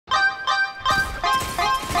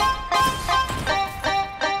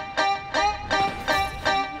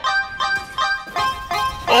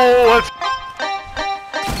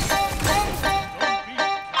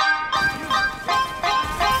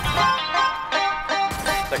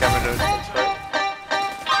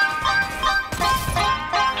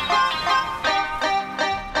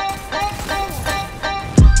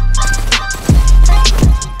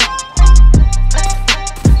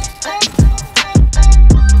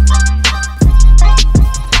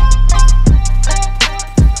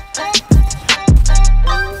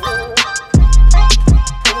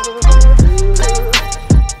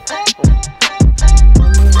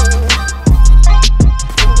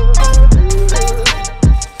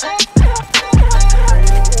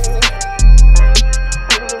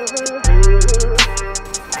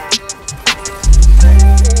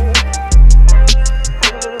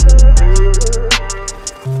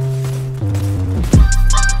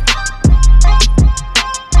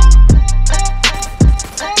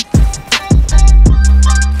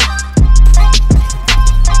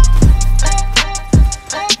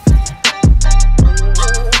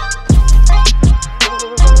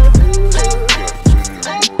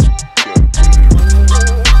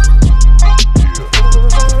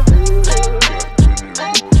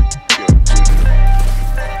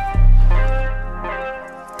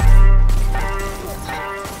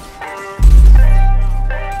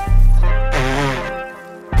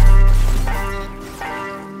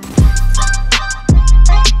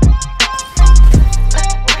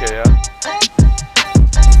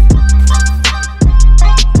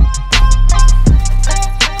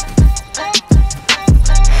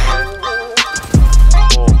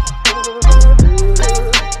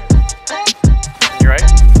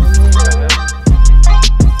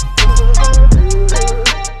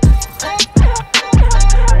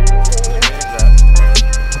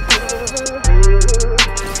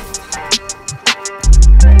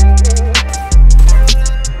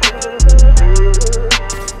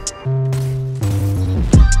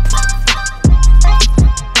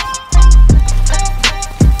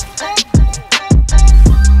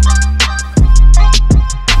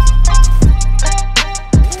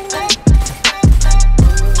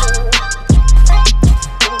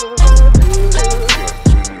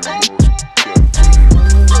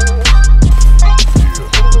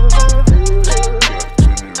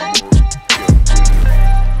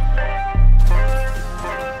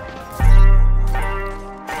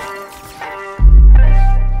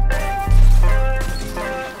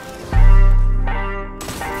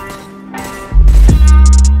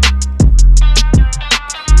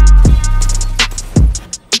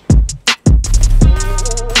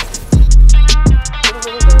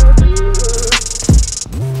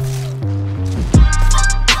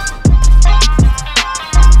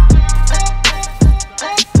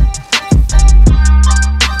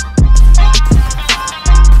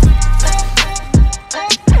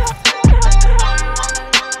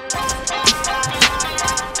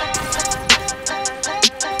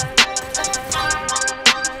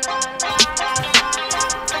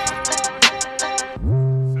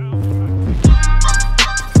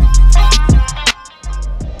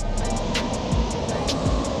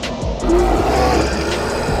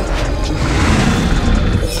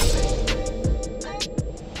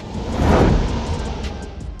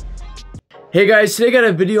Hey guys, today I got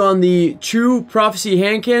a video on the True Prophecy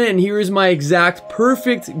hand cannon, and here is my exact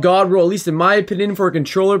perfect god roll, at least in my opinion, for a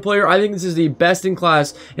controller player. I think this is the best in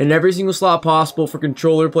class in every single slot possible for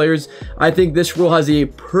controller players. I think this roll has a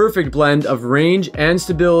perfect blend of range and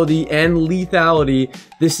stability and lethality.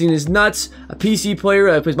 This thing is nuts. A PC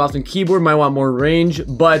player that plays mouse and keyboard might want more range,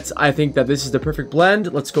 but I think that this is the perfect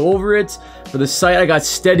blend. Let's go over it. For the sight, I got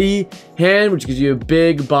steady hand, which gives you a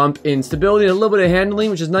big bump in stability and a little bit of handling,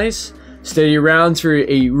 which is nice. Steady rounds for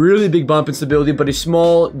a really big bump in stability, but a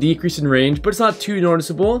small decrease in range, but it's not too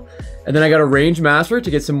noticeable. And then I got a range master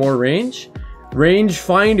to get some more range. Range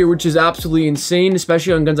finder, which is absolutely insane,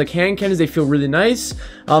 especially on guns like hand cannons. They feel really nice.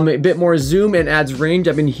 A bit more zoom and adds range.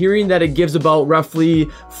 I've been hearing that it gives about roughly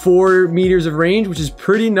 4 meters of range, which is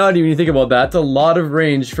pretty nutty when you think about that. That's a lot of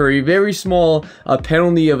range for a very small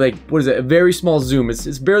penalty of, like, what is it, a very small zoom.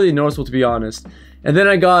 It's barely noticeable, to be honest. And then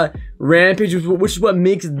I got Rampage, which is what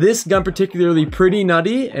makes this gun particularly pretty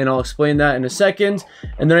nutty, and I'll explain that in a second.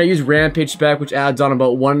 And then I use Rampage spec, which adds on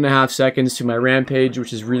about 1.5 seconds to my Rampage,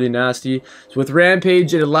 which is really nasty. So with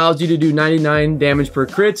Rampage, it allows you to do 99 damage per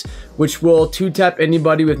crit, which will 2-tap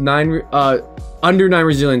anybody with under 9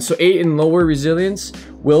 resilience. So 8 and lower resilience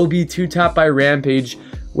will be 2-tapped by Rampage,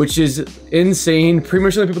 which is insane. Pretty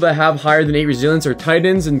much the people that have higher than 8 resilience are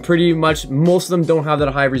Titans, and pretty much most of them don't have that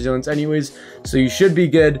high resilience anyways, so you should be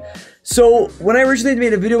good. So when I originally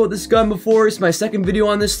made a video about this gun before, it's my second video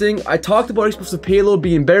on this thing, I talked about explosive payload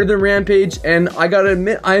being better than Rampage, and I gotta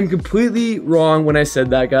admit, I am completely wrong when I said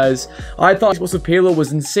that, guys. I thought explosive payload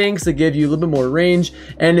was insane because it gave you a little bit more range,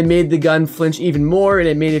 and it made the gun flinch even more, and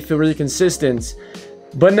it made it feel really consistent.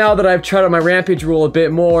 But now that I've tried out my Rampage roll a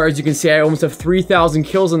bit more, as you can see, I almost have 3,000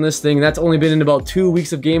 kills on this thing. That's only been in about 2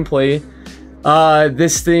 weeks of gameplay.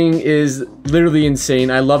 This thing is literally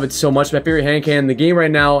insane. I love it so much. My favorite hand cannon in the game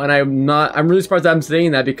right now, and I'm really surprised that I'm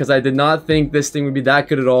saying that, because I did not think this thing would be that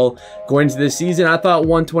good at all going into this season. I thought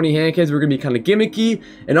 120 hand cannons were going to be kind of gimmicky,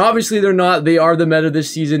 and obviously they're not. They are the meta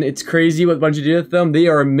this season. It's crazy what Bungie did with them. They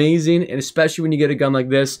are amazing, and especially when you get a gun like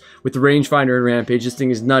this with the rangefinder and Rampage, this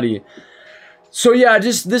thing is nutty. So yeah,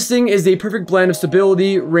 just this thing is a perfect blend of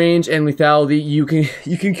stability, range, and lethality. You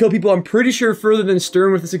can kill people, I'm pretty sure, further than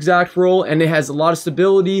Stern with this exact roll, and it has a lot of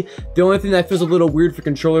stability. The only thing that feels a little weird for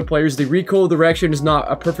controller players, the recoil direction is not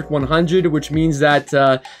a perfect 100, which means that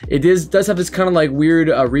it does have this kind of like weird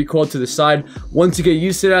recoil to the side. Once you get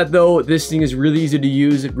used to that though, this thing is really easy to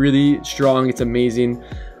use, really strong, it's amazing.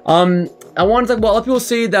 I wanted to talk about, a lot of people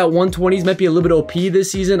say that 120s might be a little bit OP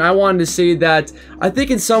this season. I wanted to say that I think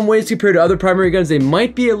in some ways, compared to other primary guns, they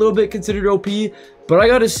might be a little bit considered OP, but I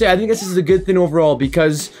gotta say, I think this is a good thing overall,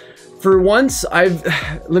 because for once,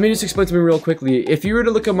 let me just explain something real quickly. If you were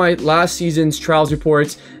to look at my last season's trials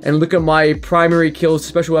reports and look at my primary kills,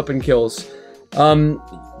 special weapon kills,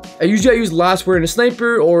 I use Last Word and a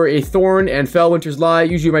Sniper, or a Thorn and Fellwinter's Lie,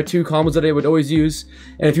 usually my 2 combos that I would always use.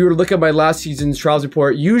 And if you were to look at my last season's trials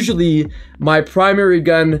report, usually my primary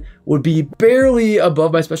gun would be barely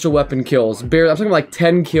above my special weapon kills. Barely, I'm talking like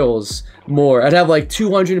 10 kills more. I'd have like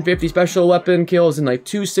 250 special weapon kills and like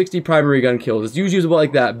 260 primary gun kills. It's usually about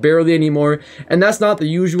like that, barely anymore. And that's not the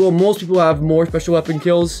usual. Most people have more special weapon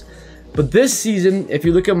kills. But this season, if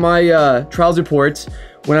you look at my trials reports,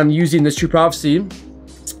 when I'm using this True Prophecy,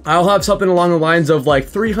 I'll have something along the lines of like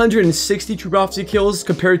 360 True Prophecy kills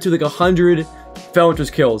compared to like 100 Fellwinter's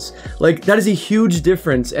kills. Like, that is a huge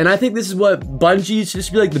difference, and I think this is what Bungie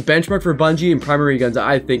should be, like the benchmark for Bungie and primary guns.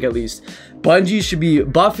 I think, at least, Bungie should be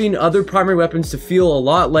buffing other primary weapons to feel a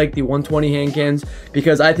lot like the 120 hand cannons,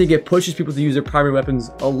 because I think it pushes people to use their primary weapons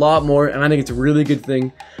a lot more, and I think it's a really good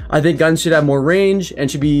thing. I think guns should have more range and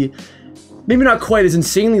should be maybe not quite as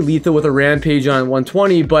insanely lethal with a Rampage on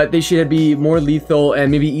 120, but they should be more lethal and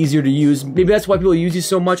maybe easier to use. Maybe that's why people use these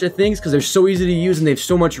so much, I think, because they're so easy to use and they have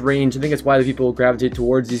so much range. I think that's why the people gravitate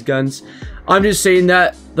towards these guns. I'm just saying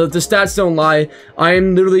that the stats don't lie. I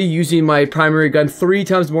am literally using my primary gun 3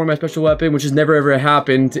 times more than my special weapon, which has never ever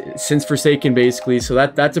happened since Forsaken, basically. So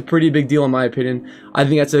that's a pretty big deal in my opinion. I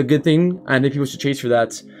think that's a good thing. I think people should chase for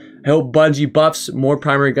that. I hope Bungie buffs more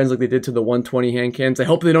primary guns like they did to the 120 hand cannons. I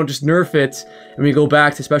hope they don't just nerf it and we go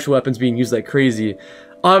back to special weapons being used like crazy.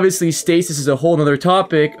 Obviously, stasis is a whole nother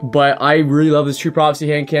topic, but I really love this True Prophecy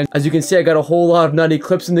hand cannon. As you can see, I got a whole lot of nutty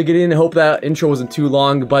clips in the beginning. I hope that intro wasn't too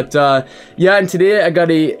long, but yeah, and today I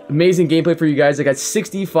got an amazing gameplay for you guys. I got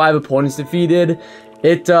 65 opponents defeated.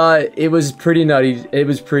 It was pretty nutty. It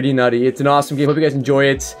was pretty nutty. It's an awesome game. Hope you guys enjoy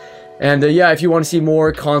it. And yeah, if you want to see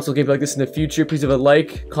more console gameplay like this in the future, please leave a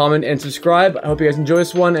like, comment, and subscribe. I hope you guys enjoy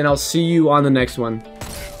this one, and I'll see you on the next one.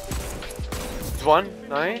 One,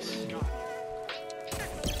 nice.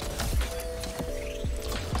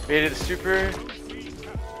 Baited the super.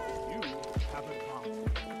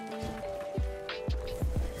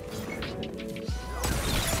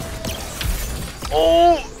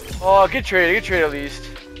 Oh! Oh, good trade at least.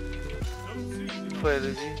 Good play,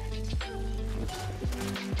 Lizzie.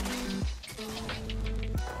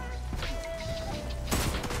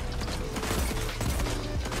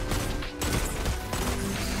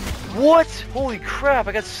 What? Holy crap,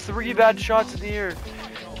 I got 3 bad shots in the air.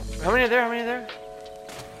 How many are there? How many are there?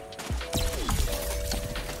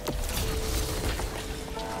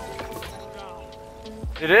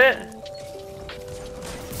 Did it?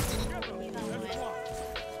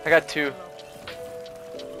 I got 2.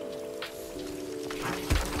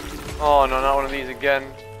 Oh no, not one of these again.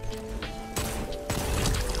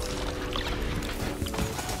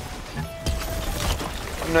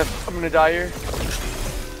 I'm gonna die here.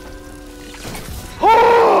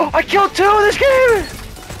 Oh! I killed 2 in this game!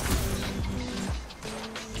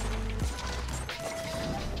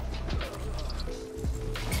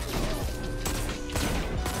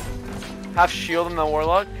 Half shield in the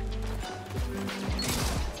warlock.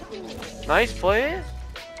 Nice play.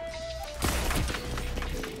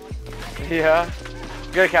 Yeah.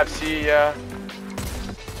 We gotta cap C, yeah.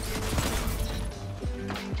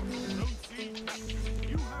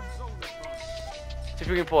 See if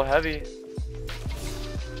we can pull heavy.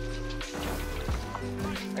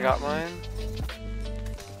 I got mine.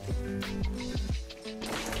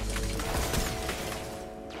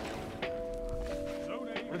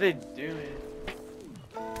 What are they doing?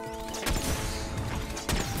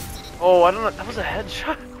 Oh, I don't know. That was a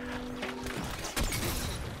headshot.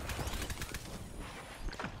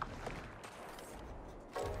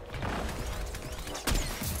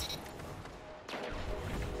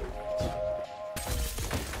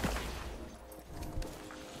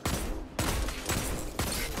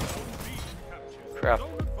 Crap.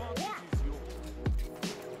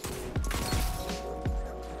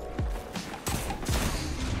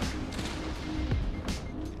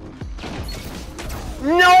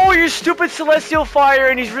 No, you stupid Celestial Fire,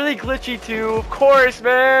 and he's really glitchy too. Of course,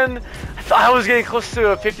 man. I thought I was getting close to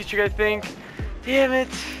a 50 trick, I think. Damn it.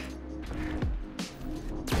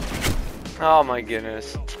 Oh my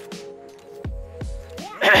goodness.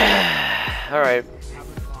 Alright.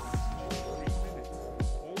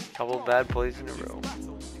 Couple bad plays in a row.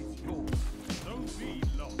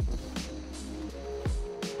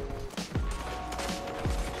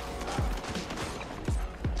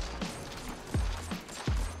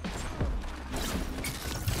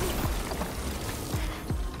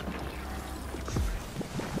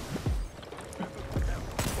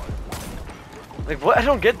 Like, what? I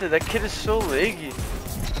don't get that. That kid is so laggy.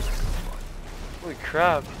 Holy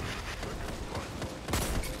crap.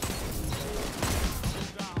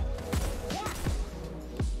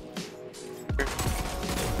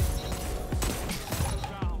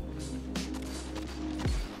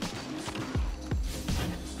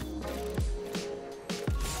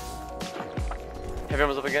 Heavy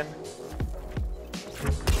armor's up again.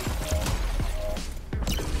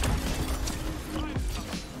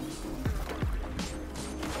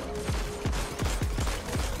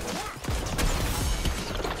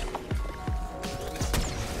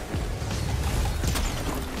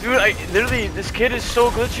 Dude, literally, this kid is so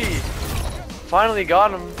glitchy. Finally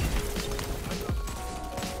got him.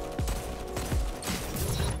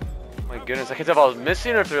 My goodness, I can't tell if I was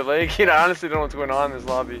missing or if they're lagging. I honestly don't know what's going on in this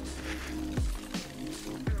lobby.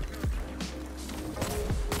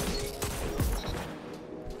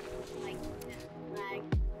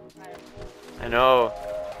 I know.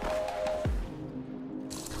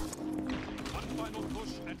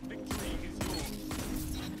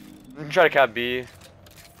 I'm gonna try to cap B.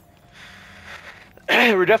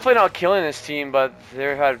 We're definitely not killing this team, but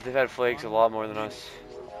they've had flakes a lot more than us.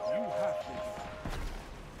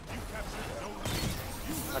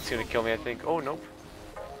 That's gonna kill me, I think. Oh, nope.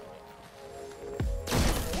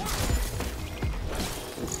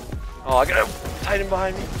 Oh, I got a Titan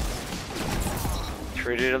behind me.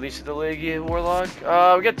 Traded at least to the leggy warlock.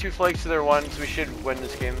 We got 2 flakes to their 1, so we should win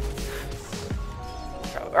this game.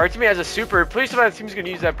 Our team has a super. Please tell me the team's gonna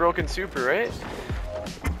use that broken super, right?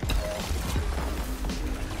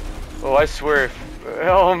 Oh, I swear.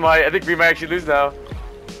 Oh my, I think we might actually lose now.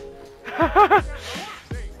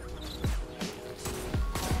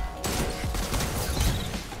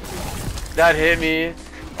 That hit me.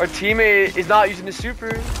 Our teammate is not using the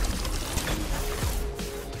super.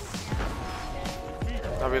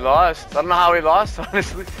 Oh, we lost. I don't know how we lost,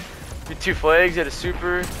 honestly. We had 2 flags, had a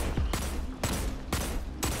super.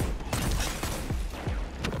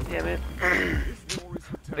 Damn it.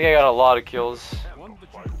 I think I got a lot of kills.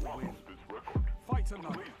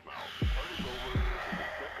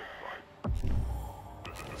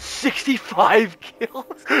 65 kills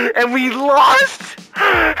and we lost.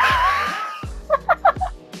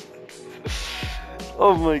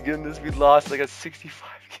 Oh my goodness, we lost. I got 65.